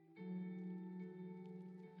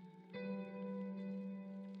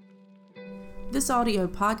This audio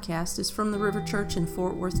podcast is from the River Church in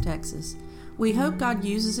Fort Worth, Texas. We hope God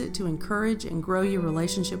uses it to encourage and grow your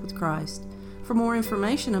relationship with Christ. For more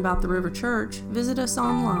information about the River Church, visit us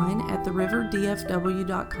online at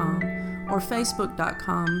theriverdfw.com or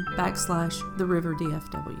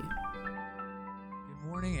facebook.com/theriverdfw.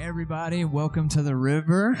 Good morning, everybody. Welcome to the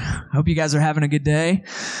River. Hope you guys are having a good day.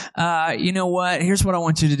 You know what? Here's what I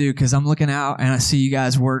want you to do, because I'm looking out and I see you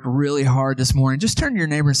guys worked really hard this morning. Just turn to your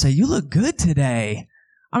neighbor and say, "You look good today."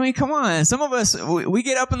 I mean, come on. Some of us, we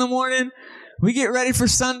get up in the morning, we get ready for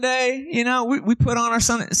Sunday, we put on our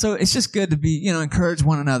Sunday. So it's just good to be, encourage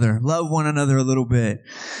one another, love one another a little bit.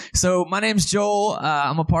 So my name's Joel.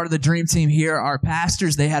 I'm a part of the Dream Team here. Our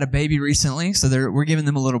pastors, they had a baby recently, so we're giving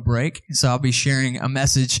them a little break. So I'll be sharing a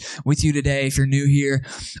message with you today if you're new here.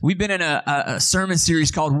 We've been in a sermon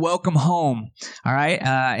series called Welcome Home. All right.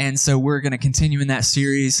 And so we're going to continue in that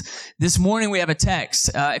series. This morning we have a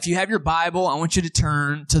text. If you have your Bible, I want you to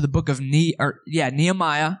turn to the book of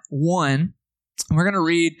Nehemiah 1. We're going to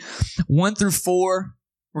read 1 through 4.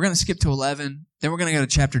 We're going to skip to 11. Then we're going to go to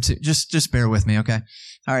chapter 2. Just bear with me, okay?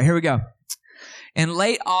 All right, here we go. In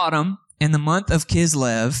late autumn, in the month of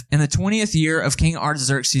Kislev, in the 20th year of King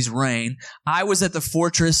Artaxerxes' reign, I was at the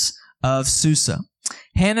fortress of Susa.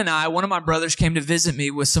 Hanani, one of my brothers, came to visit me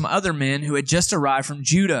with some other men who had just arrived from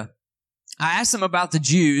Judah. I asked them about the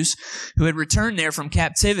Jews who had returned there from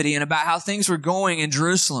captivity and about how things were going in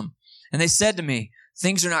Jerusalem. And they said to me,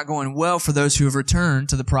 "Things are not going well for those who have returned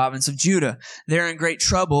to the province of Judah. They're in great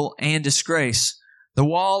trouble and disgrace. The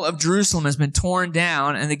wall of Jerusalem has been torn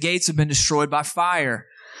down and the gates have been destroyed by fire."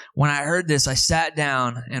 When I heard this, I sat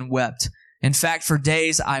down and wept. In fact, for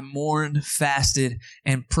days I mourned, fasted,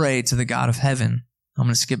 and prayed to the God of heaven. I'm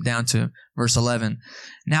going to skip down to verse 11.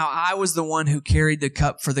 Now I was the one who carried the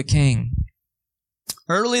cup for the king.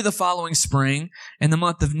 Early the following spring, in the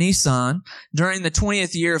month of Nisan, during the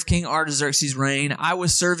 20th year of King Artaxerxes' reign, I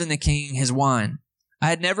was serving the king his wine. I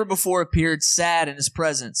had never before appeared sad in his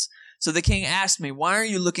presence. So the king asked me, "Why are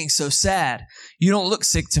you looking so sad? You don't look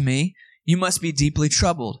sick to me. You must be deeply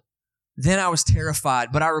troubled." Then I was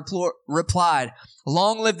terrified, but I replied,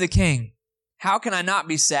 "Long live the king. How can I not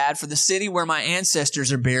be sad? For the city where my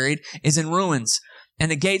ancestors are buried is in ruins,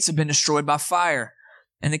 and the gates have been destroyed by fire."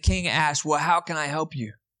 And the king asked, "Well, how can I help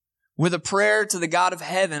you?" With a prayer to the God of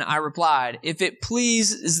heaven, I replied, "If it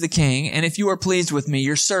pleases the king, and if you are pleased with me,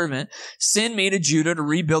 your servant, send me to Judah to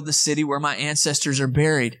rebuild the city where my ancestors are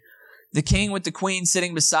buried." The king, with the queen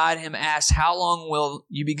sitting beside him, asked, "How long will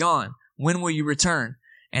you be gone? When will you return?"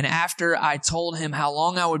 And after I told him how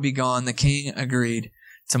long I would be gone, the king agreed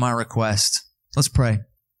to my request. Let's pray.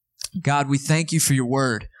 God, we thank you for your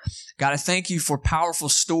word. God, I thank you for powerful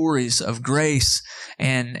stories of grace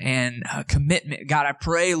and commitment. God, I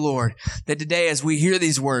pray, Lord, that today as we hear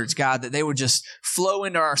these words, God, that they would just flow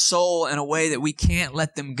into our soul in a way that we can't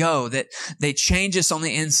let them go, that they change us on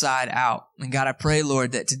the inside out. And God, I pray,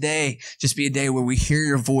 Lord, that today just be a day where we hear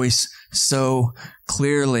your voice so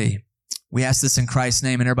clearly. We ask this in Christ's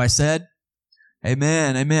name. And everybody said,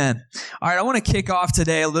 amen, amen. All right, I want to kick off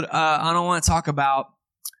today a little. I don't want to talk about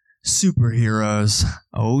superheroes.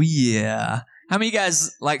 Oh, yeah. How many of you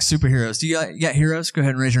guys like superheroes? Do you got heroes? Go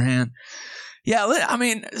ahead and raise your hand. Yeah, I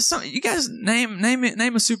mean, you guys name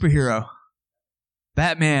a superhero.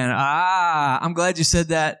 Batman. I'm glad you said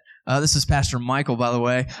that. This is Pastor Michael, by the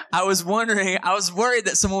way. I was worried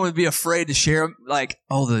that someone would be afraid to share,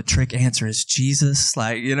 the trick answer is Jesus.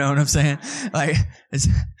 You know what I'm saying? It's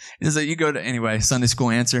you go to, anyway, Sunday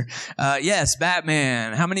school answer. Yes,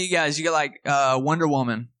 Batman. How many of you guys, you got Wonder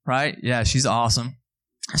Woman, right? Yeah, she's awesome.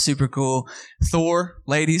 Super cool. Thor,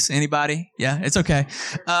 ladies, anybody? Yeah, it's okay.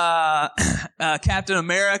 Captain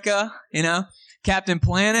America, Captain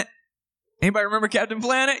Planet. Anybody remember Captain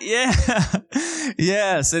Planet? Yeah.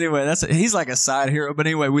 Yes. Anyway, he's like a side hero, but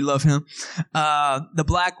anyway, we love him. The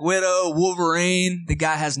Black Widow, Wolverine. The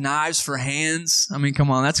guy has knives for hands. I mean, come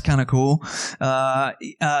on, that's kind of cool.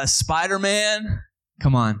 Spider-Man.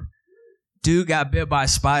 Come on. Dude got bit by a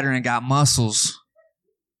spider and got muscles.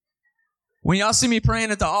 When y'all see me praying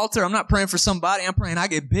at the altar, I'm not praying for somebody. I'm praying I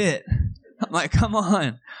get bit. I'm like, come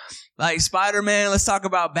on. Like Spider-Man, let's talk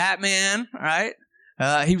about Batman, all right?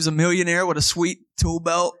 He was a millionaire with a sweet tool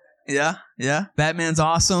belt. Yeah. Batman's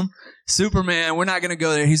awesome. Superman, we're not going to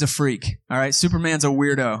go there. He's a freak. All right. Superman's a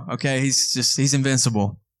weirdo. Okay. He's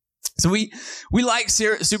invincible. So we like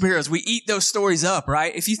superheroes. We eat those stories up,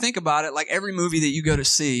 right? If you think about it, like every movie that you go to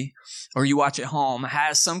see or you watch at home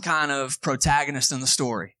has some kind of protagonist in the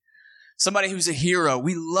story. Somebody who's a hero.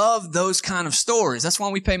 We love those kind of stories. That's why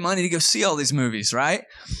we pay money to go see all these movies, right?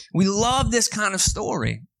 We love this kind of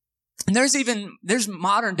story. And there's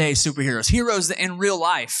modern day superheroes, heroes that in real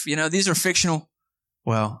life, these are fictional.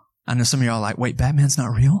 Well, I know some of y'all are like, wait, Batman's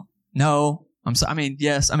not real? No,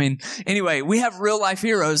 yes. Anyway, we have real life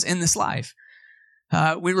heroes in this life.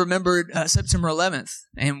 We remembered September 11th,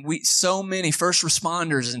 and so many first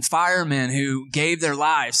responders and firemen who gave their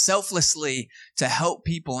lives selflessly to help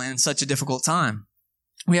people in such a difficult time.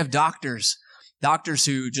 We have doctors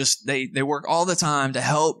who just, they work all the time to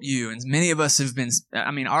help you. And many of us have been,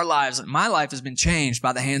 my life has been changed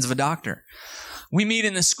by the hands of a doctor. We meet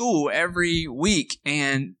in the school every week,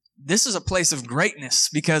 and this is a place of greatness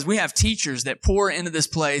because we have teachers that pour into this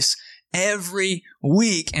place every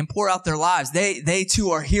week and pour out their lives. They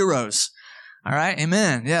too are heroes. All right.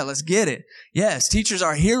 Amen. Yeah. Let's get it. Yes. Teachers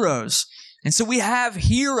are heroes. And so we have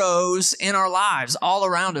heroes in our lives all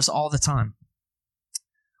around us all the time.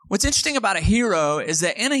 What's interesting about a hero is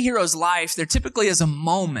that in a hero's life, there typically is a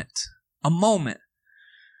moment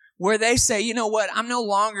where they say, you know what? I'm no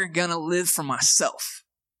longer going to live for myself.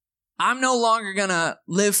 I'm no longer going to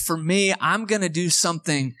live for me. I'm going to do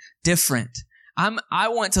something different. I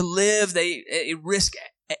want to live. They risk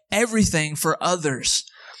everything for others.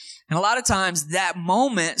 And a lot of times that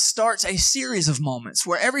moment starts a series of moments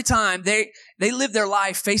where every time they live their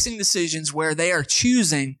life facing decisions where they are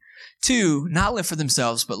choosing to not live for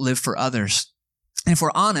themselves, but live for others. And if we're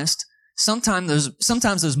honest, sometimes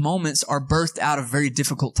those moments are birthed out of very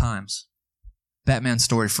difficult times. Batman's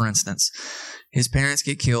story, for instance, his parents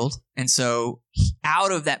get killed. And so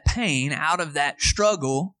out of that pain, out of that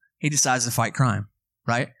struggle, he decides to fight crime,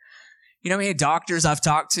 right? You know how many doctors I've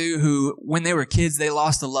talked to who, when they were kids, they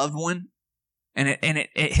lost a loved one and it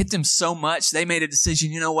hit them so much, they made a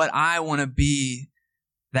decision, you know what? I want to be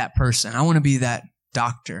that person. I want to be that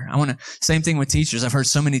doctor. Same thing with teachers. I've heard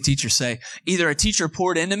so many teachers say, either a teacher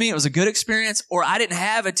poured into me, it was a good experience, or I didn't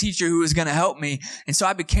have a teacher who was going to help me. And so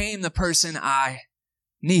I became the person I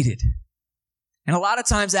needed. And a lot of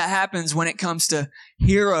times that happens when it comes to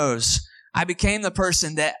heroes. I became the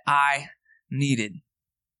person that I needed.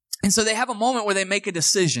 And so they have a moment where they make a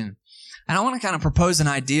decision. And I want to kind of propose an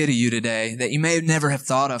idea to you today that you may never have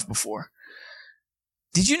thought of before.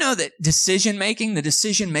 Did you know that the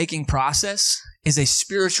decision-making process is a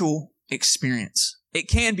spiritual experience? It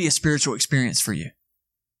can be a spiritual experience for you.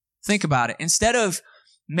 Think about it. Instead of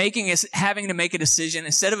having to make a decision,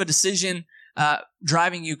 instead of a decision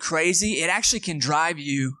driving you crazy, it actually can drive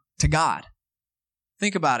you to God.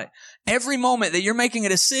 Think about it. Every moment that you're making a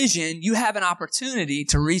decision, you have an opportunity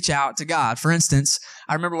to reach out to God. For instance,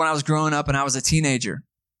 I remember when I was growing up and I was a teenager.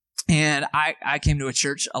 And I came to a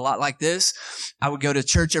church a lot like this. I would go to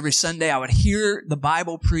church every Sunday. I would hear the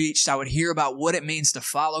Bible preached. I would hear about what it means to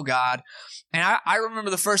follow God. And I remember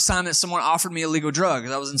the first time that someone offered me illegal drugs.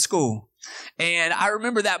 I was in school. And I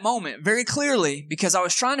remember that moment very clearly because I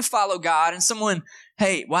was trying to follow God and someone,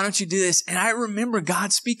 hey, why don't you do this? And I remember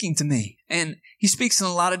God speaking to me. And he speaks in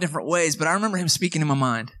a lot of different ways, but I remember him speaking in my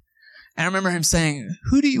mind. And I remember him saying,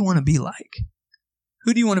 who do you want to be like?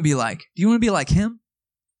 Who do you want to be like? Do you want to be like him?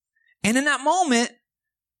 And in that moment,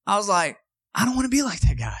 I was like, I don't want to be like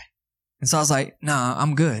that guy. And so I was like, nah,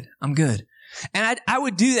 I'm good. And I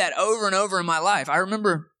would do that over and over in my life. I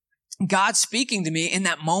remember God speaking to me in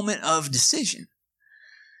that moment of decision.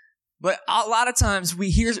 But a lot of times we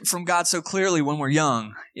hear from God so clearly when we're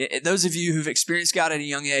young. Those of you who've experienced God at a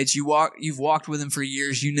young age, you've walked with him for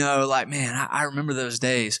years, you know, like, man, I remember those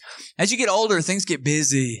days. As you get older, things get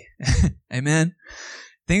busy. Amen.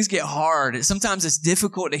 Things get hard. Sometimes it's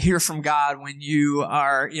difficult to hear from God when you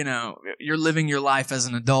are, you're living your life as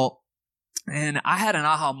an adult. And I had an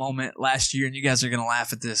aha moment last year, and you guys are going to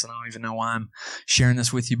laugh at this, and I don't even know why I'm sharing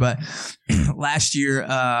this with you. But last year,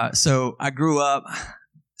 so I grew up.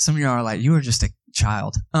 Some of y'all are like, you were just a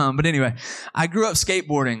child. But anyway, I grew up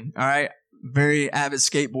skateboarding, all right? Very avid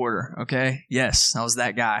skateboarder, okay? Yes, I was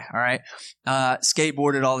that guy, all right?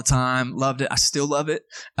 Skateboarded all the time, loved it. I still love it.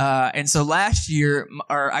 And so last year,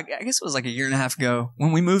 or I guess it was like a year and a half ago,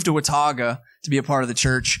 when we moved to Watauga to be a part of the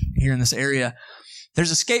church here in this area, there's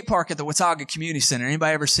a skate park at the Watauga Community Center.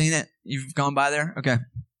 Anybody ever seen it? You've gone by there? Okay.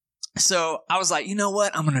 So I was like, you know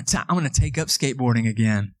what? I'm gonna take up skateboarding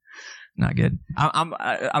again. Not good.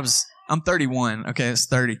 I'm 31. Okay, it's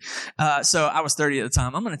 30. So I was 30 at the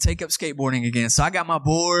time. I'm going to take up skateboarding again. So I got my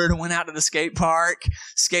board, went out to the skate park,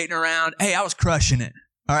 skating around. Hey, I was crushing it.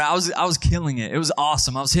 All right, I was killing it. It was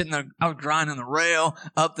awesome. I was grinding the rail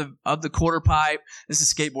up the quarter pipe. This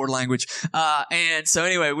is skateboard language. And so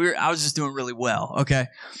anyway, I was just doing really well. Okay.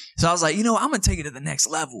 So I was like, I'm going to take it to the next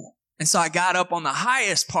level. And so I got up on the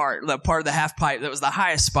highest part, the part of the half pipe that was the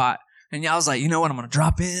highest spot. And I was like, you know what? I'm going to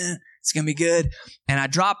drop in. It's going to be good. And I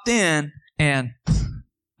dropped in and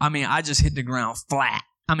I just hit the ground flat.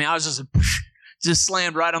 I was just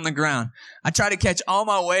slammed right on the ground. I tried to catch all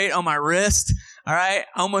my weight on my wrist. All right.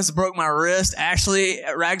 Almost broke my wrist. Ashley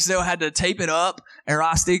at Ragsdale had to tape it up.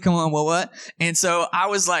 Erasti, come on, what? And so I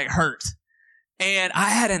was like hurt. And I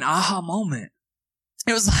had an aha moment.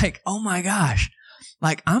 It was like, oh my gosh,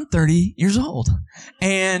 like I'm 30 years old.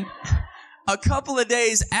 And a couple of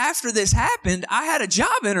days after this happened, I had a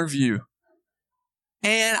job interview.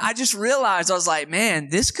 And I just realized, I was like, man,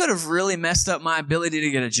 this could have really messed up my ability to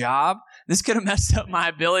get a job. This could have messed up my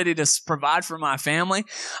ability to provide for my family.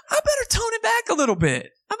 I better tone it back a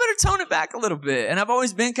little bit. And I've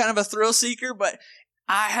always been kind of a thrill seeker, but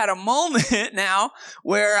I had a moment now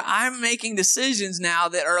where I'm making decisions now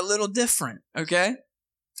that are a little different, okay?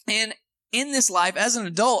 And in this life, as an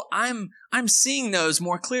adult, I'm seeing those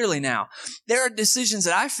more clearly now. There are decisions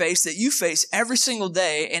that I face that you face every single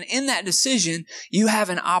day, and in that decision, you have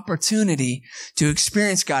an opportunity to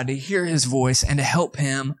experience God, to hear His voice, and to help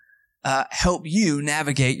Him help you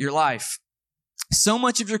navigate your life. So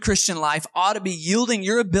much of your Christian life ought to be yielding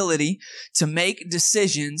your ability to make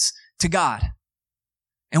decisions to God.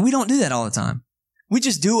 And we don't do that all the time. We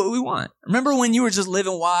just do what we want. Remember when you were just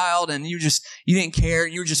living wild and you didn't care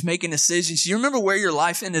and you were just making decisions? You remember where your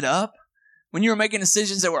life ended up? When you were making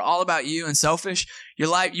decisions that were all about you and selfish,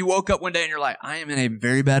 you woke up one day and you're like, I am in a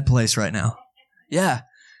very bad place right now. Yeah.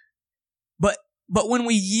 But when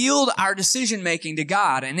we yield our decision making to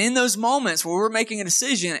God, and in those moments where we're making a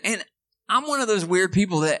decision, and I'm one of those weird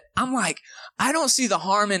people that I'm like, I don't see the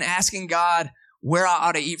harm in asking God where I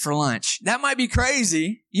ought to eat for lunch. That might be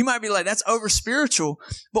crazy. You might be like, that's over spiritual,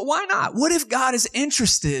 but why not? What if God is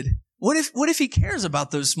interested? What if He cares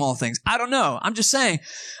about those small things? I don't know. I'm just saying,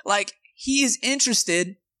 like, He is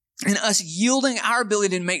interested in us yielding our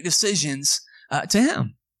ability to make decisions to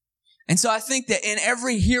Him. And so I think that in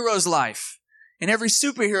every hero's life, in every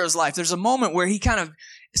superhero's life, there's a moment where he kind of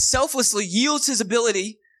selflessly yields his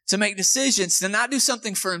ability to make decisions, to not do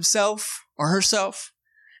something for himself or herself,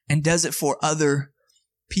 and does it for other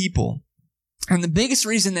people. And the biggest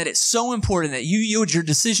reason that it's so important that you yield your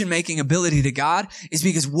decision-making ability to God is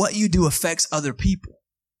because what you do affects other people.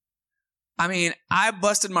 I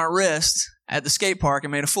busted my wrist at the skate park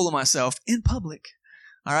and made a fool of myself in public.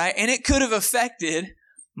 All right. And it could have affected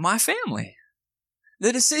my family.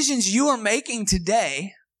 The decisions you are making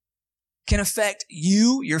today can affect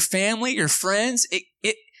you, your family, your friends.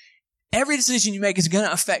 Every decision you make is going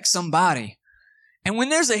to affect somebody. And when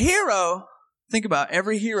there's a hero, think about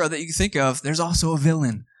every hero that you can think of, there's also a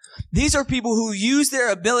villain. These are people who use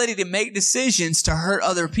their ability to make decisions to hurt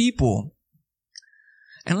other people.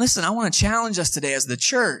 And listen, I want to challenge us today as the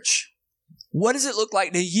church. What does it look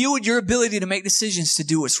like to yield your ability to make decisions to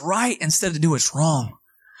do what's right instead of do what's wrong?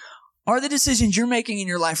 Are the decisions you're making in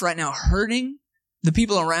your life right now hurting the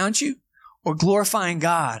people around you or glorifying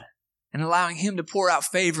God and allowing Him to pour out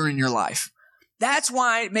favor in your life? That's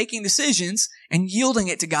why making decisions and yielding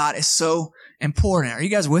it to God is so important. Are you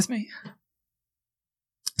guys with me?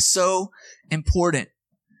 So important.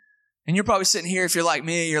 And you're probably sitting here, if you're like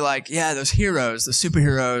me, you're like, yeah, those heroes, the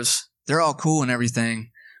superheroes, they're all cool and everything,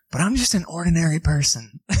 but I'm just an ordinary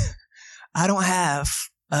person. I don't have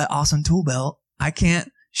an awesome tool belt. I can't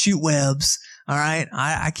shoot webs. All right.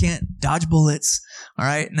 I can't dodge bullets. All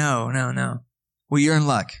right. No. Well, you're in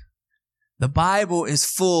luck. The Bible is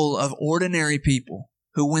full of ordinary people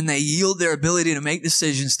who, when they yield their ability to make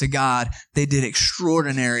decisions to God, they did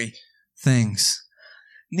extraordinary things.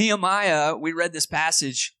 Nehemiah, we read this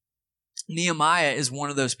passage. Nehemiah is one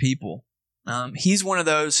of those people. He's one of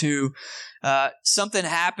those who something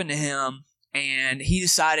happened to him, and he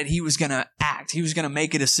decided he was going to act. He was going to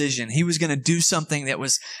make a decision. He was going to do something that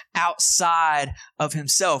was outside of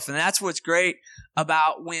himself. And that's what's great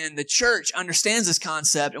about when the church understands this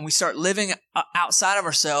concept and we start living outside of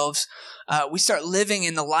ourselves. We start living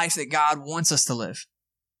in the life that God wants us to live.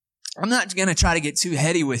 I'm not going to try to get too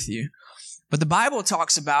heady with you, but the Bible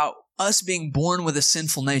talks about us being born with a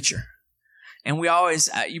sinful nature. And we always,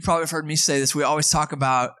 you probably have heard me say this, we always talk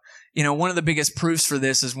about, one of the biggest proofs for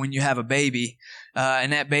this is when you have a baby,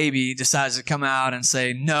 and that baby decides to come out and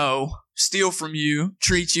say, no, steal from you,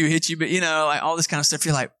 treat you, hit you, but like all this kind of stuff.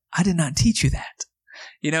 You're like, I did not teach you that.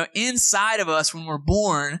 Inside of us, when we're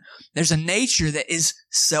born, there's a nature that is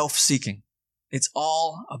self-seeking. It's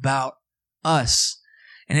all about us.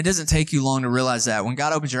 And it doesn't take you long to realize that. When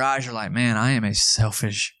God opens your eyes, you're like, man, I am a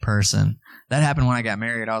selfish person. That happened when I got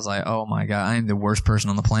married. I was like, oh my God, I am the worst person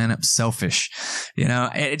on the planet. I'm selfish. You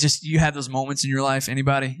have those moments in your life.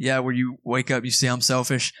 Anybody? Yeah, where you wake up, you see I'm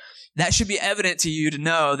selfish. That should be evident to you to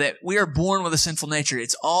know that we are born with a sinful nature.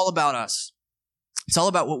 It's all about us. It's all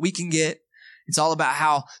about what we can get. It's all about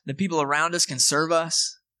how the people around us can serve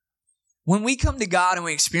us. When we come to God and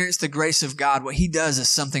we experience the grace of God, what he does is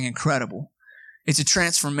something incredible. It's a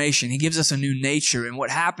transformation. He gives us a new nature. And what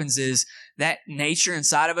happens is that nature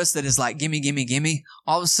inside of us that is like, gimme, gimme, gimme,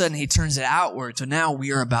 all of a sudden he turns it outward. So now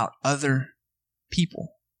we are about other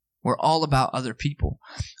people. We're all about other people.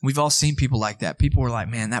 We've all seen people like that. People were like,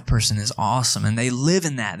 man, that person is awesome. And they live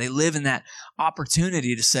in that. They live in that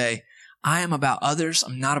opportunity to say, I am about others.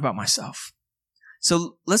 I'm not about myself.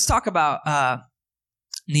 So let's talk about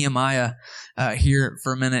Nehemiah here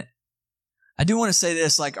for a minute. I do want to say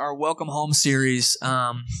this, like our Welcome Home series,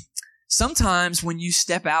 sometimes when you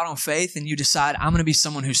step out on faith and you decide, I'm going to be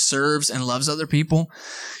someone who serves and loves other people,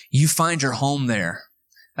 you find your home there.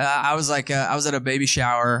 I was at a baby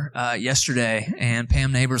shower yesterday, and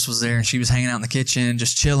Pam Neighbors was there, and she was hanging out in the kitchen,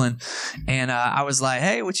 just chilling. And I was like,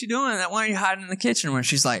 hey, what you doing? Why are you hiding in the kitchen? Where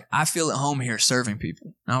she's like, I feel at home here serving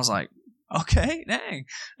people. And I was like, okay, dang,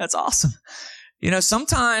 that's awesome. You know,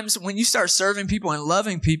 sometimes when you start serving people and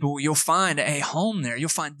loving people, you'll find a home there. You'll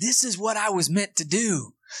find this is what I was meant to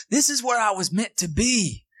do. This is where I was meant to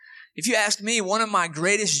be. If you ask me, one of my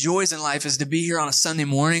greatest joys in life is to be here on a Sunday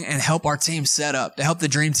morning and help our team set up, to help the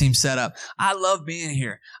dream team set up. I love being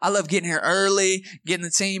here. I love getting here early, getting the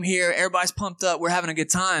team here. Everybody's pumped up. We're having a good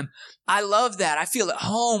time. I love that. I feel at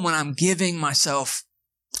home when I'm giving myself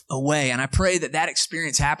away. And I pray that that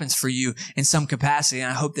experience happens for you in some capacity. And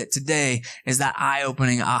I hope that today is that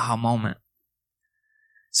eye-opening aha moment.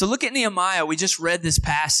 So look at Nehemiah. We just read this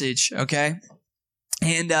passage, okay?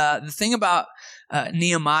 And the thing about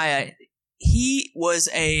Nehemiah, he was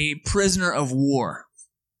a prisoner of war,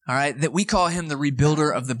 all right, that we call him the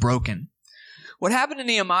rebuilder of the broken. What happened to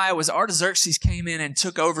Nehemiah was Artaxerxes came in and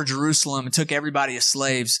took over Jerusalem and took everybody as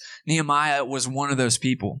slaves. Nehemiah was one of those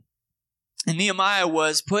people. And Nehemiah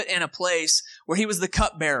was put in a place where he was the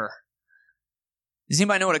cupbearer. Does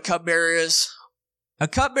anybody know what a cupbearer is? A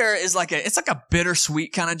cupbearer is it's like a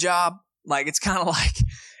bittersweet kind of job. Like, it's kind of like,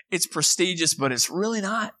 it's prestigious, but it's really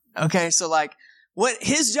not. Okay, so like, what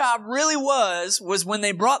his job really was when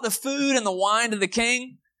they brought the food and the wine to the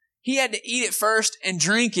king, he had to eat it first and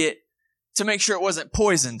drink it to make sure it wasn't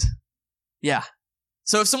poisoned. Yeah.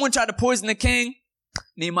 So if someone tried to poison the king,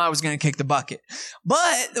 Nehemiah was going to kick the bucket.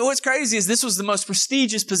 But what's crazy is this was the most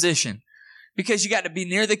prestigious position because you got to be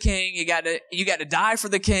near the king. You got to die for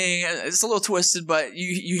the king. It's a little twisted, but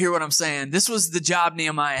you hear what I'm saying. This was the job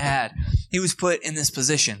Nehemiah had. He was put in this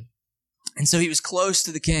position. And so he was close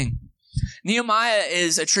to the king. Nehemiah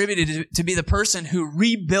is attributed to be the person who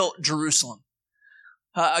rebuilt Jerusalem.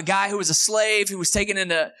 A guy who was a slave, who was taken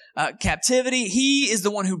into captivity. He is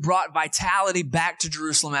the one who brought vitality back to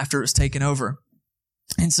Jerusalem after it was taken over.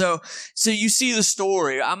 And so you see the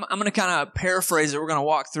story. I'm going to kind of paraphrase it. We're going to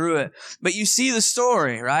walk through it. But you see the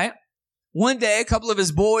story, right? One day, a couple of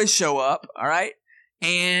his boys show up, all right?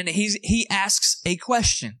 And he asks a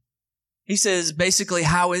question. He says, basically,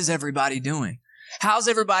 how is everybody doing? How's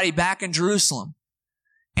everybody back in Jerusalem?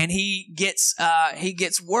 And he gets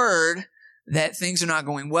word that things are not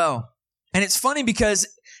going well. And it's funny because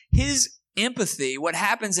his empathy, what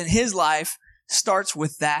happens in his life, starts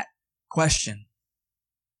with that question.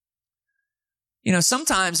 You know,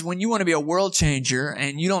 sometimes when you want to be a world changer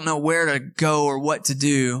and you don't know where to go or what to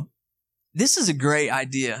do, this is a great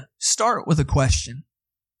idea. Start with a question.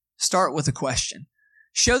 Start with a question.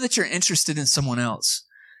 Show that you're interested in someone else.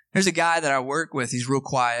 There's a guy that I work with. He's real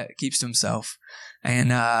quiet, keeps to himself. And,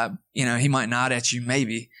 he might nod at you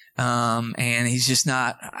maybe. And he's just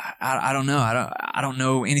not, I don't know. I don't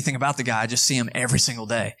know anything about the guy. I just see him every single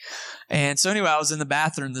day. And so anyway, I was in the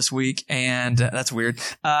bathroom this week and that's weird.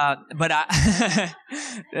 But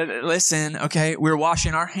listen, okay, we're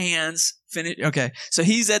washing our hands. Okay. So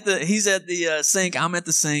he's at the sink. I'm at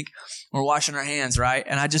the sink. We're washing our hands, right?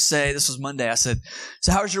 And I just say, this was Monday. I said,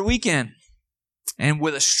 so how was your weekend? And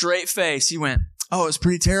with a straight face, he went, oh, it was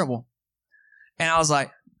pretty terrible. And I was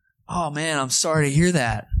like, oh man, I'm sorry to hear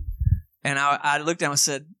that. And I looked at him and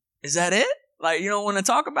said, is that it? Like, you don't want to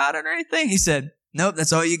talk about it or anything? He said, nope,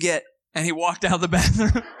 that's all you get. And he walked out of the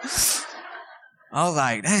bathroom. I was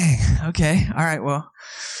like, dang, okay, all right, well.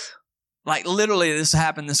 Like literally this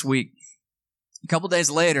happened this week. A couple days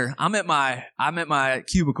later, I'm at my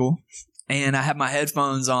cubicle and I have my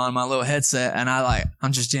headphones on, my little headset, and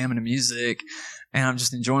I'm just jamming to music and I'm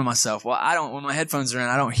just enjoying myself. Well, when my headphones are in,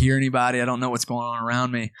 I don't hear anybody. I don't know what's going on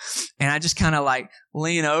around me. And I just kind of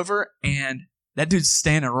lean over and that dude's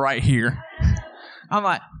standing right here. I'm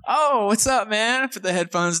like, oh, what's up, man? I put the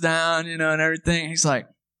headphones down, and everything. He's like,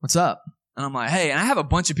 what's up? And I'm like, hey, and I have a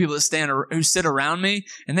bunch of people that who sit around me,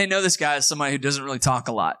 and they know this guy is somebody who doesn't really talk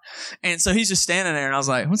a lot. And so he's just standing there, and I was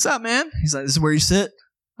like, what's up, man? He's like, this is where you sit?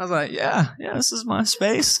 I was like, yeah, this is my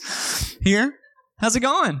space here. How's it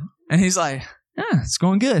going? And he's like, yeah, it's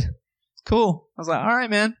going good. Cool. I was like, all right,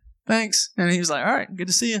 man, thanks. And he was like, all right, good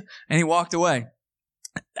to see you. And he walked away.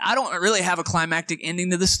 I don't really have a climactic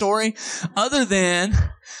ending to this story other than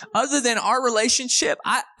our relationship.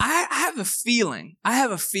 I have a feeling,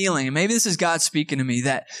 and maybe this is God speaking to me,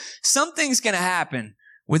 that something's going to happen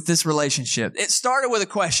with this relationship. It started with a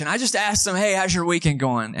question. I just asked him, hey, how's your weekend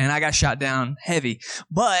going? And I got shot down heavy.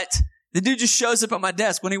 But the dude just shows up at my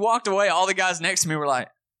desk. When he walked away, all the guys next to me were like,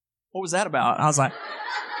 what was that about? I was like,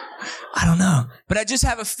 I don't know. But I just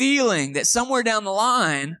have a feeling that somewhere down the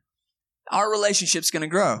line, our relationship's going to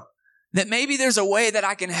grow. That maybe there's a way that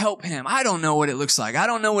I can help him. I don't know what it looks like. I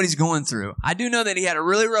don't know what he's going through. I do know that he had a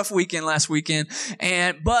really rough weekend last weekend,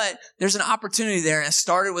 but there's an opportunity there, and it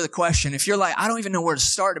started with a question. If you're like, I don't even know where to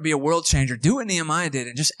start to be a world changer, do what Nehemiah did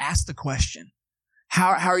and just ask the question.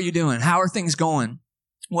 How are you doing? How are things going?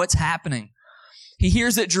 What's happening? He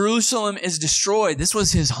hears that Jerusalem is destroyed. This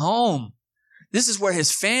was his home. This is where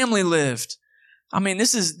his family lived. I mean,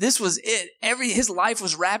 this was it. His life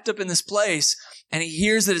was wrapped up in this place, and he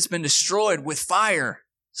hears that it's been destroyed with fire.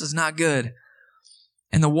 This is not good.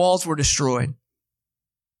 And the walls were destroyed.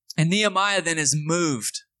 And Nehemiah then is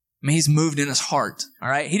moved. I mean, he's moved in his heart. All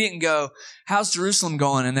right. He didn't go, how's Jerusalem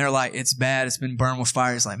going? And they're like, it's bad. It's been burned with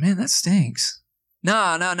fire. He's like, man, that stinks.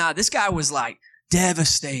 No. This guy was like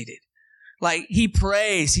devastated. Like, he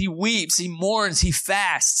prays, he weeps, he mourns, he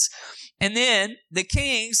fasts. And then the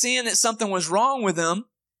king, seeing that something was wrong with him,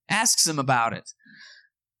 asks him about it.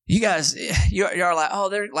 You guys, you're like, oh,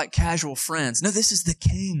 they're like casual friends. No, this is the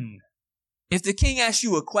king. If the king asks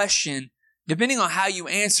you a question, depending on how you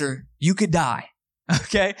answer, you could die.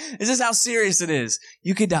 Okay? This is how serious it is.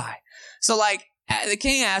 You could die. So like, the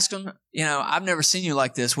king asked him, I've never seen you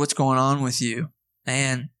like this. What's going on with you?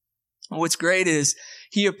 And what's great is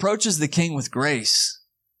he approaches the king with grace.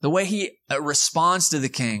 The way he responds to the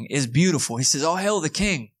king is beautiful. He says, oh, hail the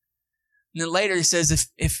king. And then later he says,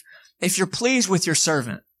 if you're pleased with your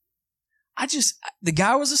servant, the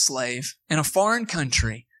guy was a slave in a foreign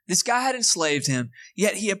country. This guy had enslaved him,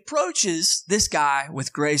 yet he approaches this guy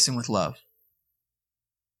with grace and with love.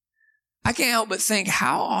 I can't help but think,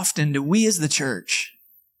 how often do we as the church,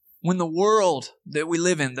 when the world that we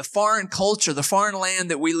live in, the foreign culture, the foreign land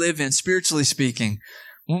that we live in, spiritually speaking,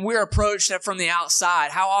 when we're approached from the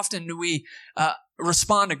outside, how often do we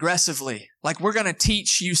respond aggressively? Like, we're going to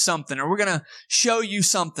teach you something, or we're going to show you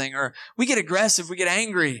something, or we get aggressive, we get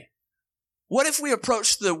angry. What if we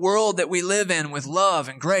approach the world that we live in with love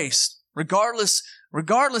and grace? Regardless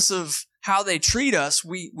of how they treat us,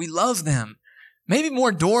 we love them. Maybe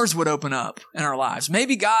more doors would open up in our lives.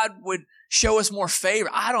 Maybe God would show us more favor.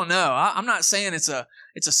 I don't know. I'm not saying it's a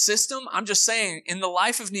system. I'm just saying, in the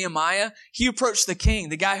life of Nehemiah, he approached the king,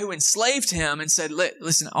 the guy who enslaved him, and said,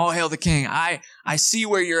 listen, all hail the king. I see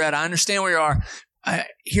where you're at. I understand where you are.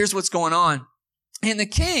 Here's what's going on. And the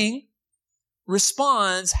king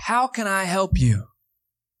responds, how can I help you?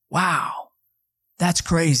 Wow. That's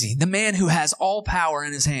crazy. The man who has all power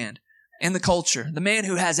in his hand in the culture, the man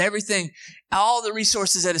who has everything, all the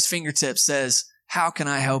resources at his fingertips, says, how can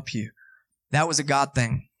I help you? That was a God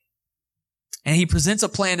thing. And he presents a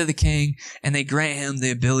plan to the king, and they grant him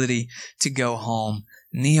the ability to go home.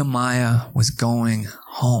 Nehemiah was going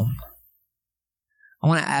home. I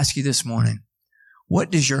want to ask you this morning,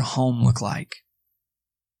 what does your home look like?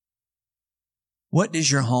 What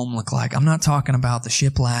does your home look like? I'm not talking about the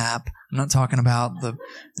shiplap. I'm not talking about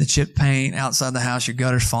the chip paint outside the house, your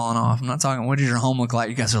gutter's falling off. I'm not talking, what does your home look like?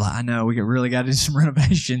 You guys are like, I know, we really got to do some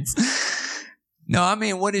renovations. No, I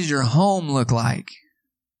mean, what does your home look like?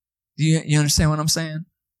 Do you understand what I'm saying?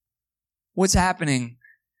 What's happening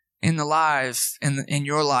in the life, in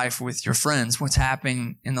your life with your friends? What's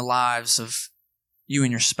happening in the lives of you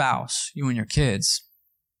and your spouse, you and your kids?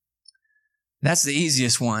 That's the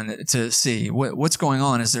easiest one to see. What's going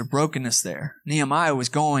on? Is there brokenness there? Nehemiah was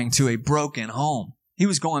going to a broken home. He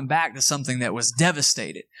was going back to something that was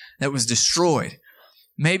devastated, that was destroyed.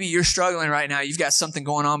 Maybe you're struggling right now. You've got something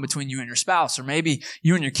going on between you and your spouse, or maybe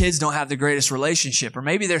you and your kids don't have the greatest relationship, or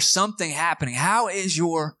maybe there's something happening. How is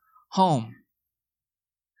your home?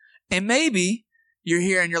 And maybe you're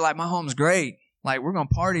here and you're like, my home's great. Like, we're going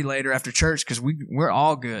to party later after church because we're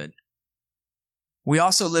all good. We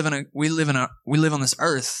also live on this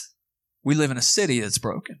earth. We live in a city that's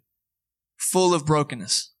broken, full of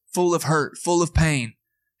brokenness, full of hurt, full of pain.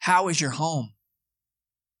 How is your home?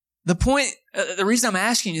 The reason I'm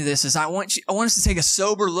asking you this is I want us to take a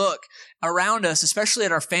sober look around us, especially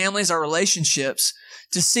at our families, our relationships,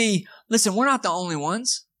 to see, listen, we're not the only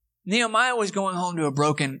ones. Nehemiah was going home to a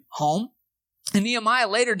broken home. And Nehemiah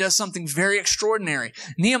later does something very extraordinary.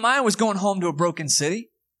 Nehemiah was going home to a broken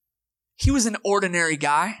city. He was an ordinary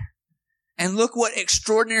guy. And look what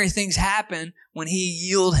extraordinary things happen when he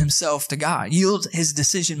yield himself to God, yield his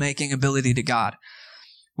decision-making ability to God.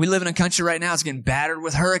 We live in a country right now that's getting battered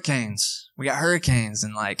with hurricanes. We got hurricanes,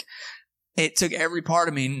 and it took every part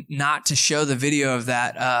of me not to show the video of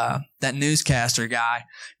that newscaster guy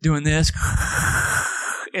doing this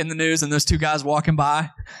in the news and those two guys walking by.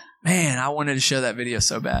 Man, I wanted to show that video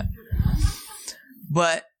so bad.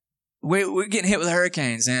 But we're getting hit with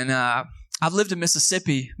hurricanes, and I've lived in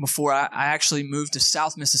Mississippi before. I actually moved to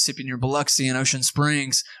South Mississippi near Biloxi and Ocean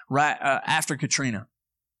Springs right after Katrina.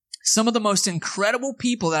 Some of the most incredible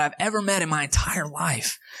people that I've ever met in my entire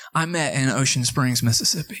life, I met in Ocean Springs,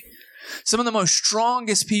 Mississippi. Some of the most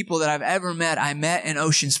strongest people that I've ever met, I met in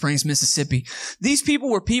Ocean Springs, Mississippi. These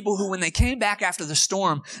people were people who, when they came back after the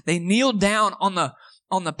storm, they kneeled down on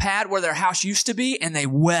the pad where their house used to be, and they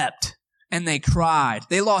wept and they cried.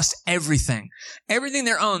 They lost everything. Everything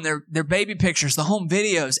they owned, their baby pictures, the home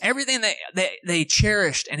videos, everything they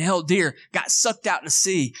cherished and held dear got sucked out to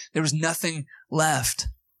sea. There was nothing left.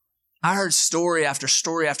 I heard story after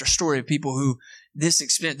story after story of people who this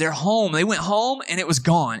experience, their home, they went home and it was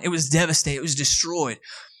gone. It was devastated. It was destroyed.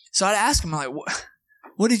 So I'd ask them,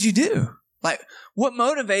 what did you do? What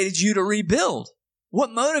motivated you to rebuild? What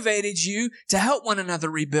motivated you to help one another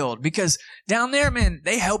rebuild? Because down there, man,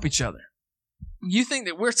 they help each other. You think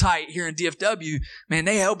that we're tight here in DFW, man,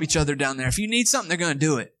 they help each other down there. If you need something, they're going to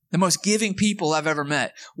do it. The most giving people I've ever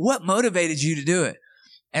met. What motivated you to do it?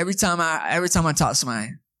 Every time I taught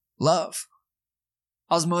somebody, love.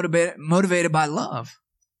 I was motivated by love.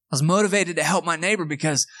 I was motivated to help my neighbor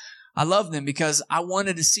because I love them, because I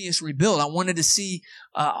wanted to see us rebuild. I wanted to see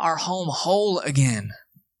our home whole again.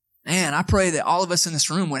 Man, I pray that all of us in this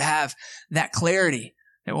room would have that clarity,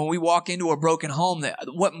 that when we walk into a broken home, that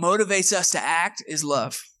what motivates us to act is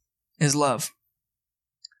love.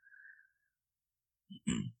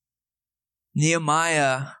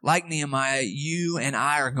 Nehemiah, you and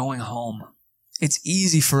I are going home. It's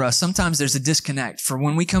easy for us. Sometimes there's a disconnect. For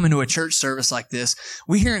when we come into a church service like this,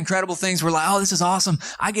 we hear incredible things. We're like, oh, this is awesome.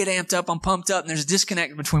 I get amped up. I'm pumped up. And there's a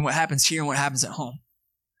disconnect between what happens here and what happens at home.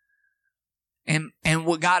 And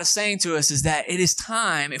what God is saying to us is that it is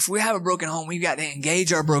time, if we have a broken home, we've got to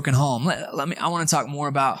engage our broken home. I want to talk more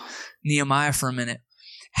about Nehemiah for a minute.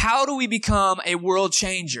 How do we become a world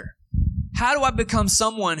changer? How do I become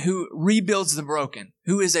someone who rebuilds the broken,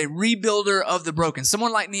 who is a rebuilder of the broken?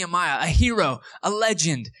 Someone like Nehemiah, a hero, a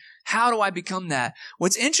legend. How do I become that?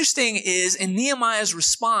 What's interesting is in Nehemiah's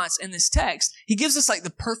response in this text, he gives us the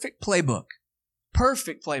perfect playbook.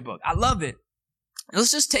 Perfect playbook. I love it.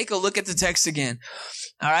 Let's just take a look at the text again.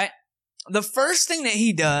 All right. The first thing that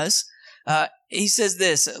he does, he says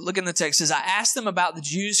this, look in the text, says, I asked them about the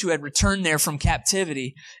Jews who had returned there from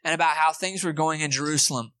captivity and about how things were going in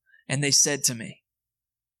Jerusalem. And they said to me,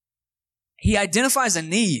 he identifies a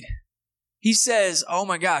need. He says, oh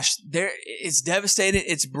my gosh, it's devastated.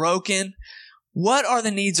 It's broken. What are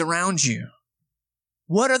the needs around you?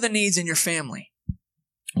 What are the needs in your family?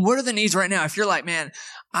 What are the needs right now? If you're like, man,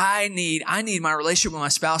 I need my relationship with my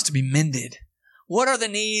spouse to be mended. What are the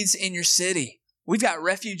needs in your city? We've got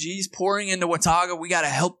refugees pouring into Watauga. We got to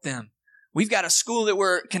help them. We've got a school that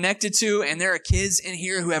we're connected to, and there are kids in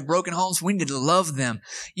here who have broken homes. We need to love them.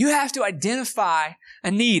 You have to identify a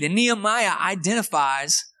need, and Nehemiah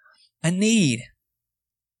identifies a need.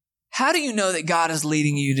 How do you know that God is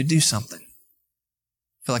leading you to do something?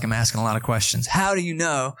 I feel like I'm asking a lot of questions. How do you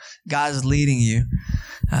know God is leading you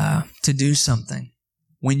to do something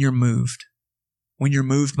when you're moved? When you're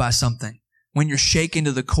moved by something? When you're shaken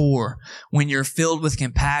to the core? When you're filled with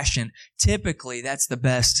compassion? Typically, that's the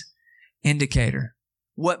best indicator.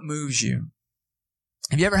 What moves you?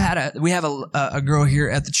 Have you ever we have a girl here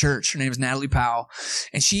at the church. Her name is Natalie Powell,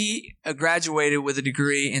 and she graduated with a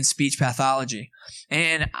degree in speech pathology.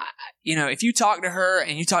 And, if you talk to her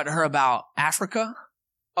and you talk to her about Africa,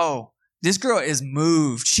 oh, this girl is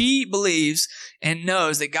moved. She believes and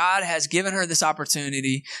knows that God has given her this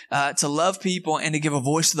opportunity to love people and to give a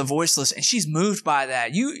voice to the voiceless, and she's moved by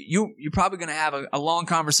that. You're probably going to have a long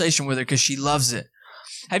conversation with her because she loves it.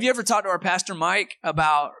 Have you ever talked to our pastor Mike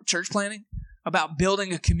about church planning, about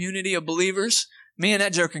building a community of believers? Me and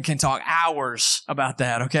that joker can talk hours about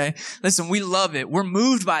that, okay? Listen, we love it. We're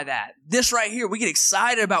moved by that. This right here, we get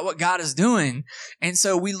excited about what God is doing, and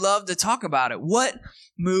so we love to talk about it. What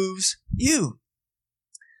moves you?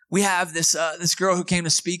 We have this girl who came to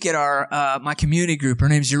speak at my community group. Her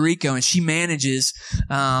name's Eureka, and she manages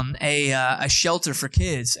a shelter for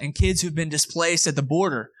kids and kids who've been displaced at the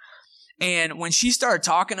border. And when she started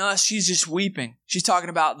talking to us, she's just weeping. She's talking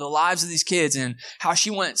about the lives of these kids and how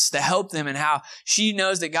she wants to help them and how she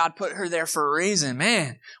knows that God put her there for a reason.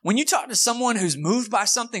 Man, when you talk to someone who's moved by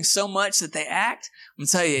something so much that they act, I'm going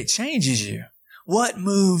to tell you, it changes you. What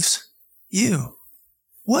moves you?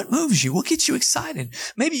 What moves you? What gets you excited?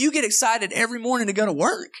 Maybe you get excited every morning to go to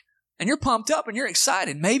work and you're pumped up and you're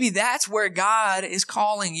excited. Maybe that's where God is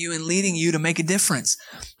calling you and leading you to make a difference.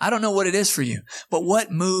 I don't know what it is for you, but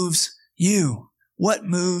what moves you? What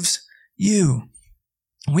moves you?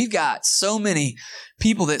 We've got so many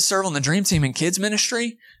people that serve on the Dream Team and kids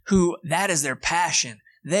ministry who that is their passion.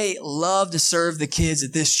 They love to serve the kids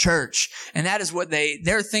at this church. And that is what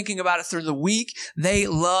they're thinking about it through the week. They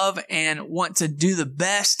love and want to do the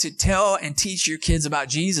best to tell and teach your kids about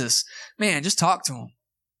Jesus. Man, just talk to them.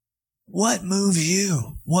 What moves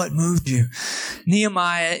you? What moved you?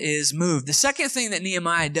 Nehemiah is moved. The second thing that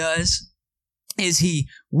Nehemiah does is he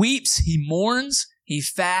weeps, he mourns, he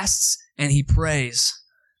fasts, and he prays.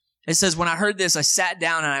 It says, when I heard this, I sat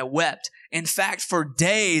down and I wept. In fact, for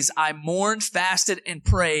days I mourned, fasted, and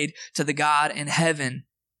prayed to the God in heaven.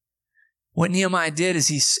 What Nehemiah did is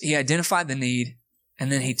he identified the need and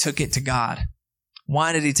then he took it to God.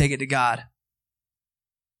 Why did he take it to God?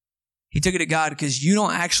 He took it to God because you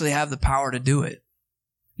don't actually have the power to do it.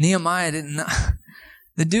 Nehemiah didn't know.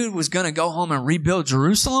 The dude was going to go home and rebuild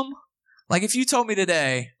Jerusalem. Like if you told me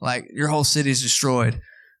today, like your whole city is destroyed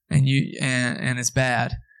and it's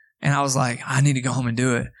bad. And I was like, I need to go home and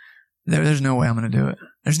do it. There's no way I'm going to do it.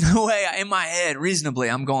 There's no way in my head, reasonably,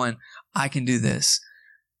 I'm going, I can do this.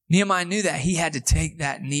 Nehemiah knew that he had to take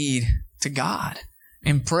that need to God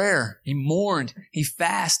in prayer. He mourned, he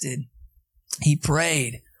fasted, he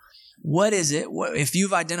prayed. What is it? If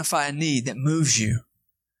you've identified a need that moves you,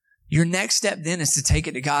 your next step then is to take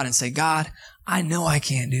it to God and say, God, I know I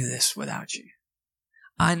can't do this without you.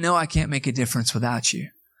 I know I can't make a difference without you.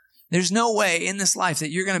 There's no way in this life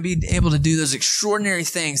that you're going to be able to do those extraordinary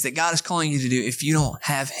things that God is calling you to do if you don't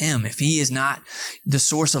have Him, if He is not the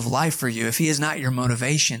source of life for you, if He is not your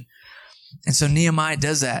motivation. And so Nehemiah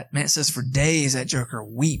does that. Man, it says for days that joker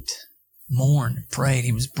wept, mourned, prayed.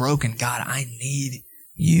 He was broken. God, I need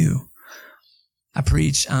you. I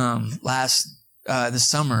preached this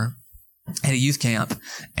summer at a youth camp,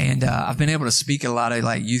 and I've been able to speak at a lot of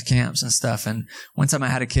like youth camps and stuff. And one time I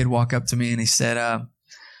had a kid walk up to me and he said,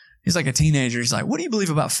 he's like a teenager. He's like, what do you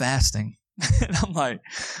believe about fasting? And I'm like,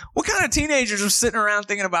 what kind of teenagers are sitting around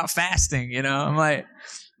thinking about fasting? You know, I'm like,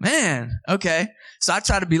 man, okay. So I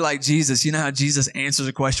try to be like Jesus. You know how Jesus answers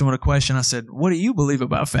a question with a question? I said, what do you believe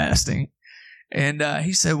about fasting? And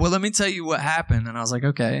he said, well, let me tell you what happened. And I was like,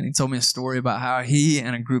 okay. And he told me a story about how he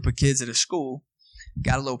and a group of kids at a school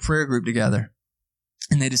got a little prayer group together.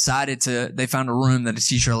 And they found a room that a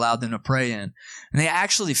teacher allowed them to pray in. And they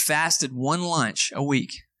actually fasted one lunch a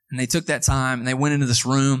week. And they took that time and they went into this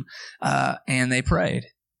room and they prayed.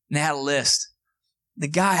 And they had a list. The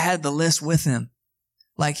guy had the list with him.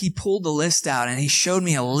 Like he pulled the list out and he showed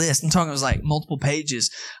me a list. I'm talking, it was like multiple pages.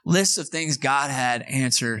 Lists of things God had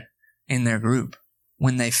answered in their group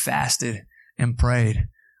when they fasted and prayed.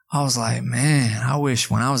 I was like, man, I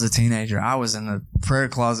wish when I was a teenager, I was in the prayer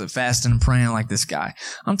closet fasting and praying like this guy.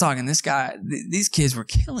 I'm talking this guy, these kids were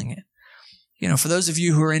killing it. You know, for those of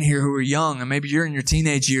you who are in here who are young and maybe you're in your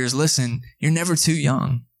teenage years, listen, you're never too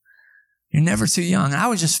young. You're never too young.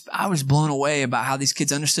 And I was blown away about how these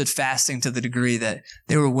kids understood fasting to the degree that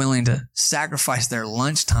they were willing to sacrifice their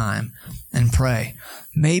lunchtime and pray.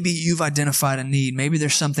 Maybe you've identified a need. Maybe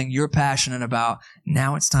there's something you're passionate about.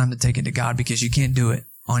 Now it's time to take it to God because you can't do it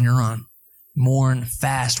on your own. Mourn,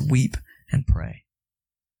 fast, weep, and pray.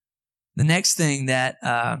 The next thing that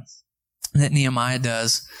Nehemiah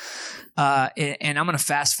does, and I'm going to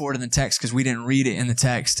fast forward in the text because we didn't read it in the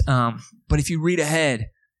text. But if you read ahead,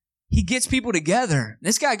 he gets people together.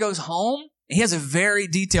 This guy goes home. He has a very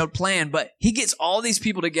detailed plan, but he gets all these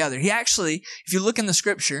people together. He actually, if you look in the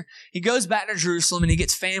scripture, he goes back to Jerusalem and he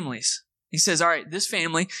gets families. He says, all right, this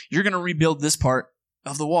family, you're going to rebuild this part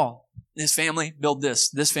of the wall. This family, build this.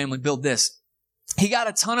 This family, build this. He got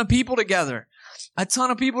a ton of people together. A ton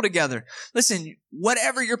of people together. Listen,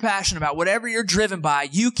 whatever you're passionate about, whatever you're driven by,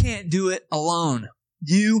 you can't do it alone.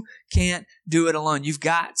 You can't do it alone. You've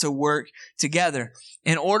got to work together.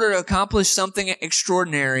 In order to accomplish something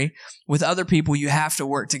extraordinary with other people, you have to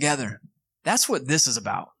work together. That's what this is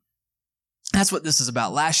about. That's what this is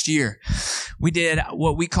about. Last year, we did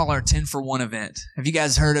what we call our 10 for 1 event. Have you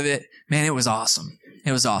guys heard of it? Man, it was awesome.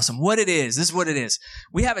 It was awesome. What it is, this is what it is.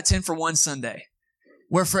 We have a 10 for 1 Sunday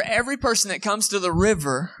where for every person that comes to the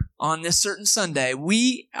river on this certain Sunday,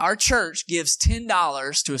 our church gives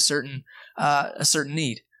 $10 to a certain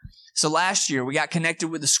need. So last year we got connected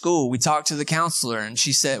with the school. We talked to the counselor and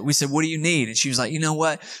we said, what do you need? And she was like, you know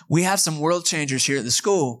what? We have some world changers here at the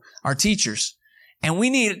school, our teachers. And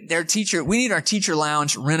we need our teacher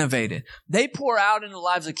lounge renovated. They pour out into the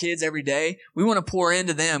lives of kids every day. We want to pour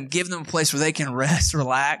into them, give them a place where they can rest,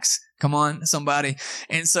 relax. Come on, somebody.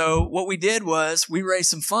 And so what we did was we raised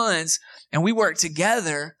some funds and we worked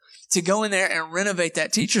together to go in there and renovate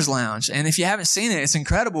that teacher's lounge. And if you haven't seen it, it's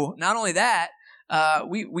incredible. Not only that,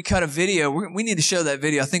 we cut a video. We need to show that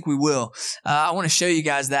video. I think we will. I want to show you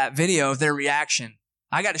guys that video of their reaction.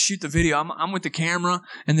 I got to shoot the video. I'm with the camera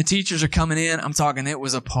and the teachers are coming in. I'm talking, it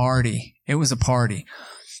was a party. It was a party.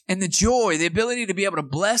 And the joy, the ability to be able to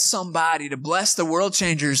bless somebody, to bless the world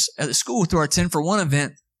changers at the school through our 10 for 1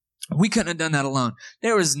 event, we couldn't have done that alone.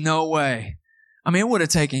 There was no way. I mean, it would have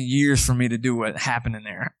taken years for me to do what happened in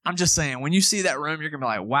there. I'm just saying, when you see that room, you're going to be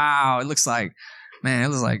like, wow, it looks like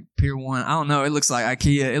Pier 1. I don't know. It looks like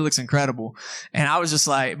IKEA. It looks incredible. And I was just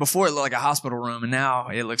like, before it looked like a hospital room and now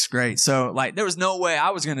it looks great. So like, there was no way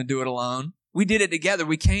I was going to do it alone. We did it together.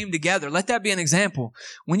 We came together. Let that be an example.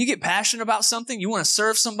 When you get passionate about something, you want to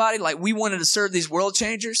serve somebody like we wanted to serve these world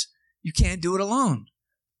changers. You can't do it alone.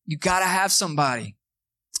 You got to have somebody.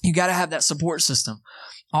 You got to have that support system.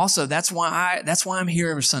 Also, that's why I'm here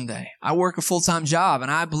every Sunday. I work a full-time job and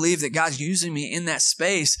I believe that God's using me in that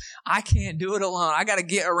space. I can't do it alone. I got to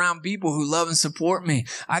get around people who love and support me.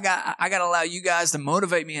 I got to allow you guys to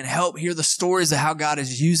motivate me and help hear the stories of how God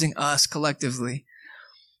is using us collectively.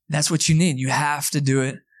 That's what you need. You have to do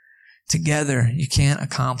it together. You can't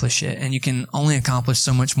accomplish it, and you can only accomplish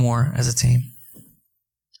so much more as a team.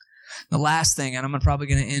 The last thing, and I'm probably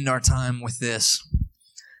going to end our time with this.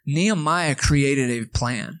 Nehemiah created a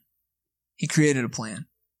plan. He created a plan.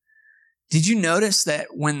 Did you notice that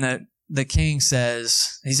when the king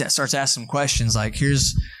says, he starts asking questions like,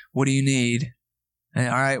 here's, what do you need? And,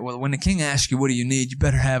 all right, well, when the king asks you, what do you need? You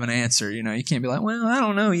better have an answer. You know, you can't be like, well, I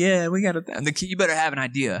don't know. Yeah, we got to, you better have an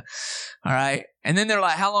idea. All right. And then they're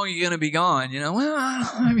like, how long are you going to be gone? You know,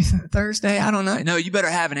 well, maybe Thursday. I don't know. No, you better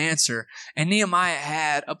have an answer. And Nehemiah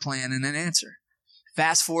had a plan and an answer.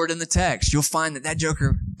 Fast forward in the text, you'll find that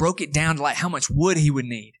joker broke it down to like how much wood he would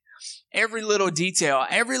need. Every little detail,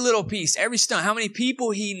 every little piece, every stone, how many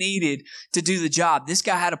people he needed to do the job. This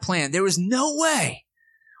guy had a plan. There was no way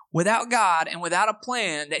without God and without a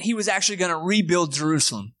plan that he was actually going to rebuild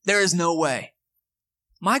Jerusalem. There is no way.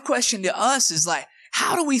 My question to us is like,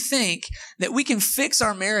 how do we think that we can fix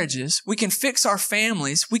our marriages, we can fix our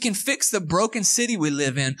families, we can fix the broken city we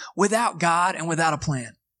live in without God and without a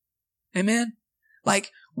plan? Amen?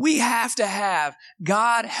 Like, we have to have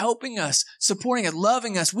God helping us, supporting us,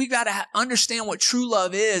 loving us. We've got to understand what true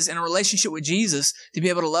love is in a relationship with Jesus to be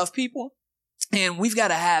able to love people. And we've got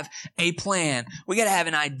to have a plan. We got to have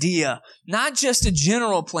an idea, not just a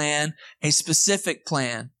general plan, a specific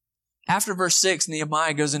plan. After verse 6,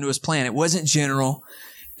 Nehemiah goes into his plan. It wasn't general.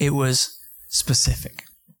 It was specific.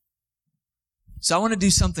 So I want to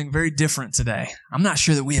do something very different today. I'm not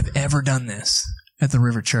sure that we have ever done this at the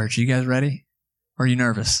River Church. Are you guys ready? Or are you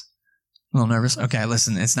nervous? A little nervous? Okay,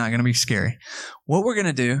 listen, it's not going to be scary. What we're going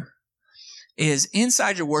to do is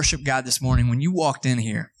inside your worship guide this morning, when you walked in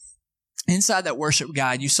here, inside that worship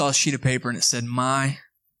guide, you saw a sheet of paper and it said, my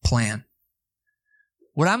plan.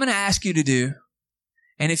 What I'm going to ask you to do,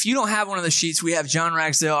 and if you don't have one of the sheets, we have John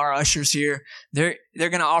Ragsdale, our ushers here. They're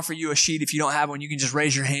going to offer you a sheet. If you don't have one, you can just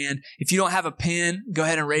raise your hand. If you don't have a pen, go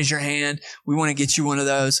ahead and raise your hand. We want to get you one of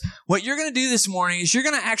those. What you're going to do this morning is you're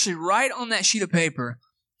going to actually write on that sheet of paper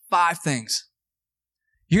 5 things.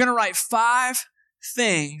 You're going to write 5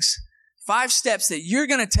 things, 5 steps that you're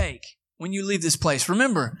going to take when you leave this place.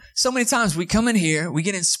 Remember, so many times we come in here, we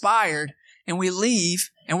get inspired, and we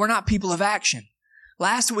leave, and we're not people of action.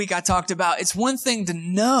 Last week I talked about it's one thing to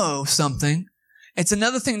know something. It's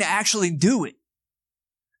another thing to actually do it.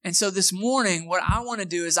 And so this morning, what I want to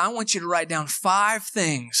do is I want you to write down 5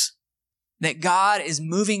 things that God is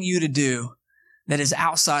moving you to do that is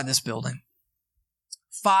outside this building.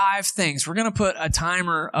 5 things. We're going to put a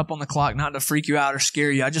timer up on the clock, not to freak you out or scare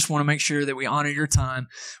you. I just want to make sure that we honor your time.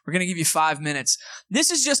 We're going to give you 5 minutes. This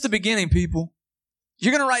is just the beginning, people.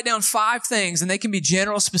 You're going to write down 5 things, and they can be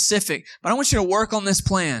general, specific, but I want you to work on this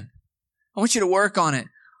plan. I want you to work on it.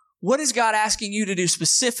 What is God asking you to do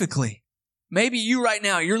specifically? Maybe you right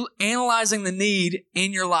now, you're analyzing the need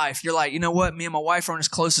in your life. You're like, you know what? Me and my wife aren't as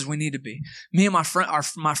close as we need to be. Me and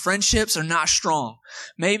my friendships are not strong.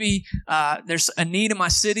 Maybe there's a need in my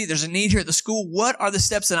city. There's a need here at the school. What are the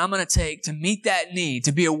steps that I'm going to take to meet that need,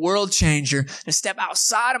 to be a world changer, to step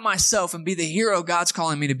outside of myself and be the hero God's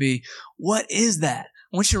calling me to be? What is that?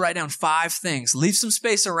 I want you to write down 5 things. Leave some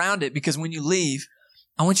space around it, because when you leave,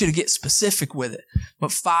 I want you to get specific with it.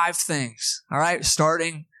 But 5 things, all right?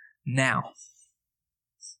 Starting now.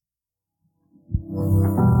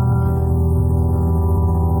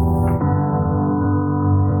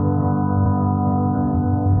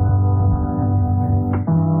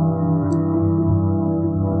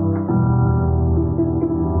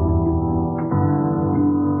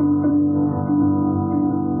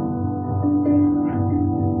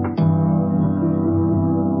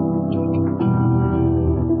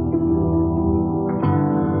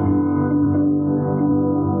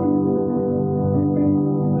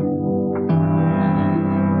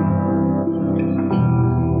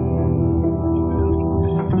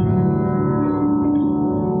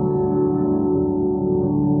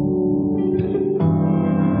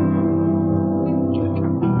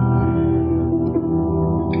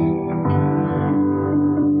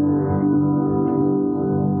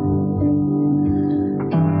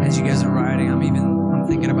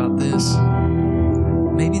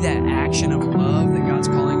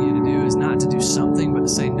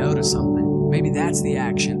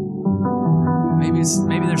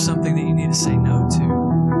 Maybe there's something that you need to say no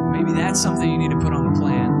to. Maybe that's something you need to put on the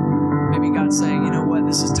plan. Maybe God's saying, you know what,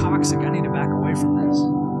 this is toxic. I need to back away from this.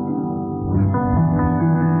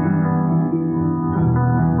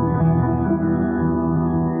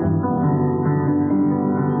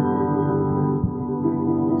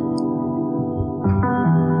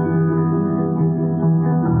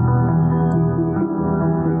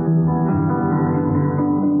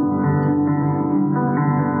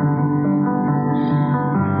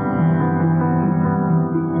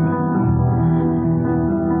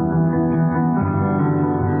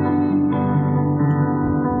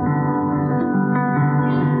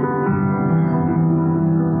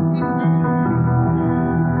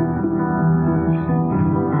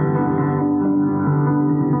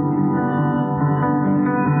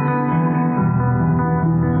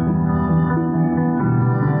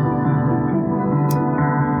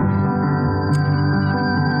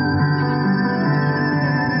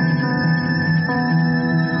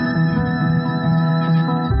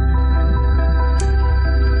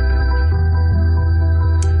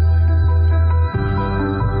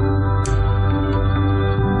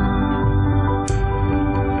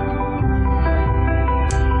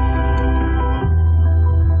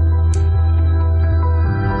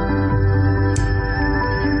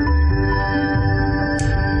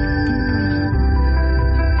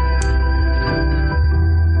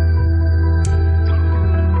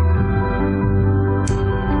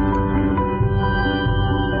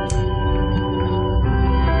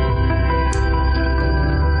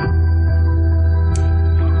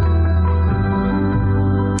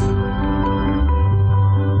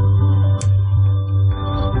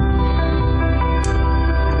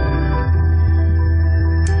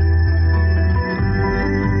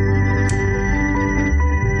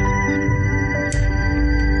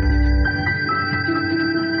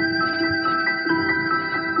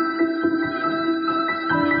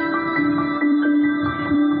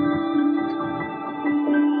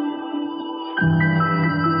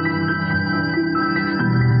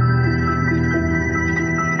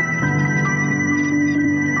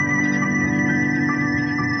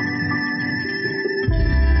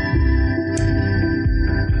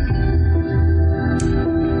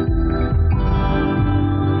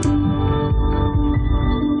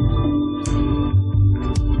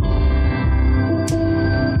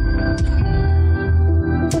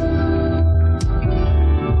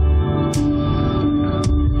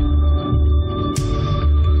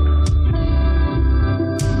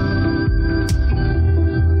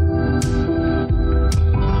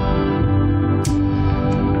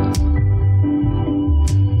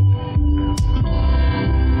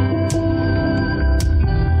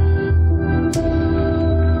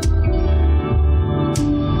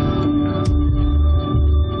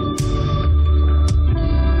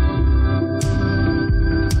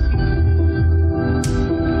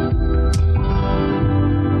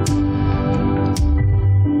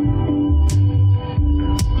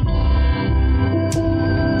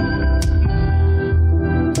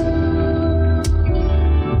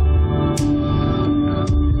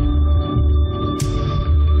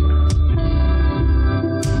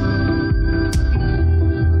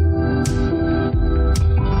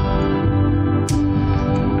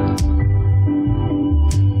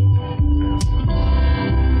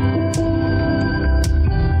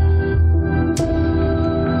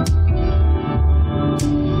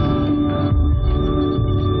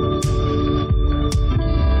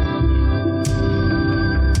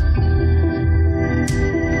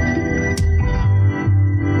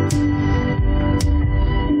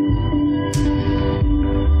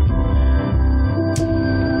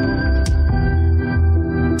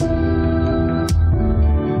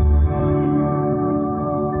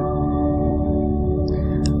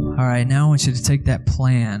 want you to take that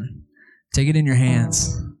plan, take it in your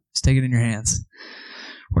hands. Just take it in your hands.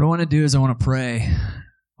 What I want to do is I want to pray.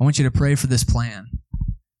 I want you to pray for this plan.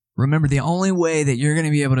 Remember, the only way that you're going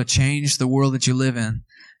to be able to change the world that you live in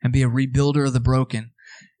and be a rebuilder of the broken,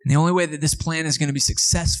 and the only way that this plan is going to be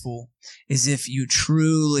successful is if you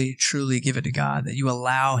truly, truly give it to God, that you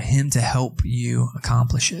allow Him to help you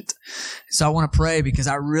accomplish it. So I want to pray because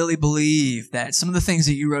I really believe that some of the things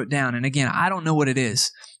that you wrote down, and again, I don't know what it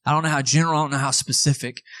is. I don't know how general, I don't know how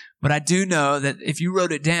specific, but I do know that if you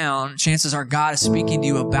wrote it down, chances are God is speaking to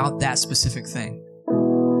you about that specific thing.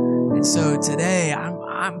 And so today,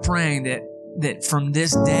 I'm praying that from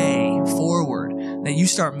this day forward, that you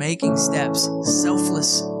start making steps,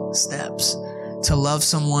 selfless steps, to love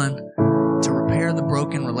someone, to repair the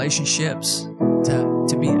broken relationships,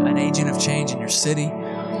 to be an agent of change in your city.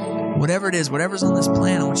 Whatever it is, whatever's on this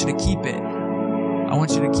plan, I want you to keep it. I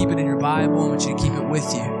want you to keep it in your Bible. I want you to keep it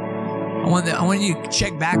with you. I want you to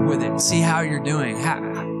check back with it and see how you're doing.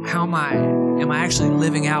 How am I actually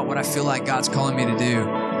living out what I feel like God's calling me to do?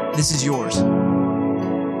 This is yours.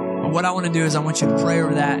 But what I want to do is I want you to pray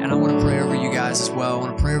over that, and I want to pray over you guys as well. I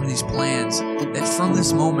want to pray over these plans, that from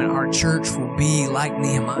this moment our church will be like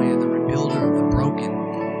Nehemiah, the rebuilder of the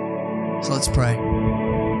broken. So let's pray.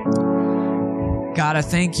 God, I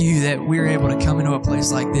thank you that we're able to come into a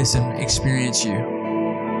place like this and experience you.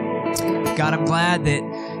 God, I'm glad that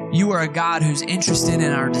you are a God who's interested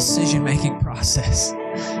in our decision-making process.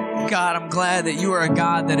 God, I'm glad that you are a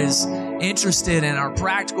God that is interested in our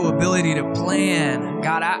practical ability to plan.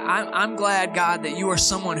 God, I'm glad, God, that you are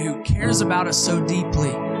someone who cares about us so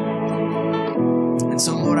deeply. And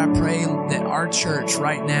so, Lord, I pray that our church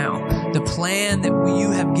right now, the plan that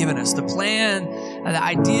you have given us, the plan, the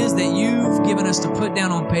ideas that you've given us to put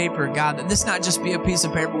down on paper, God, that this not just be a piece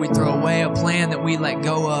of paper we throw away, a plan that we let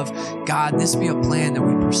go of. God, this be a plan that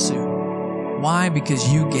we pursue. Why?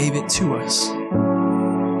 Because you gave it to us.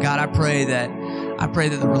 God, I pray that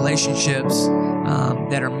the relationships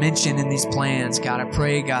that are mentioned in these plans, God, I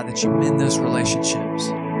pray, God, that you mend those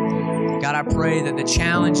relationships. God, I pray that the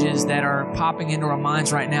challenges that are popping into our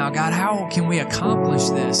minds right now, God, how can we accomplish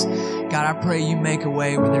this? God, I pray you make a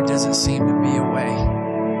way where there doesn't seem to be a way.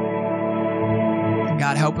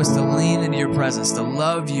 God, help us to lean into your presence, to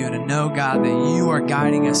love you, and to know, God, that you are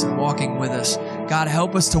guiding us and walking with us. God,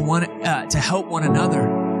 help us to help one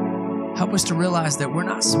another. Help us to realize that we're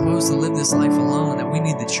not supposed to live this life alone, that we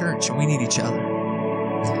need the church and we need each other.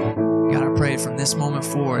 God, I pray from this moment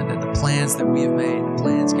forward that the plans that we have made, the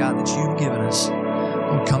plans, God, that you've given us,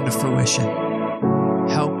 will come to fruition.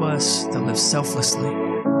 Help us to live selflessly.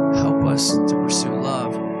 Help us to pursue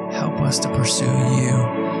love. Help us to pursue you.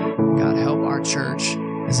 God, help our church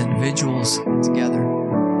as individuals and together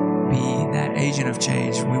be that agent of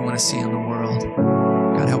change we want to see in the world.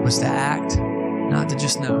 God, help us to act, not to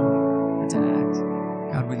just know, but to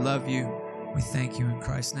act. God, we love you. We thank you in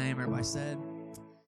Christ's name. Everybody said.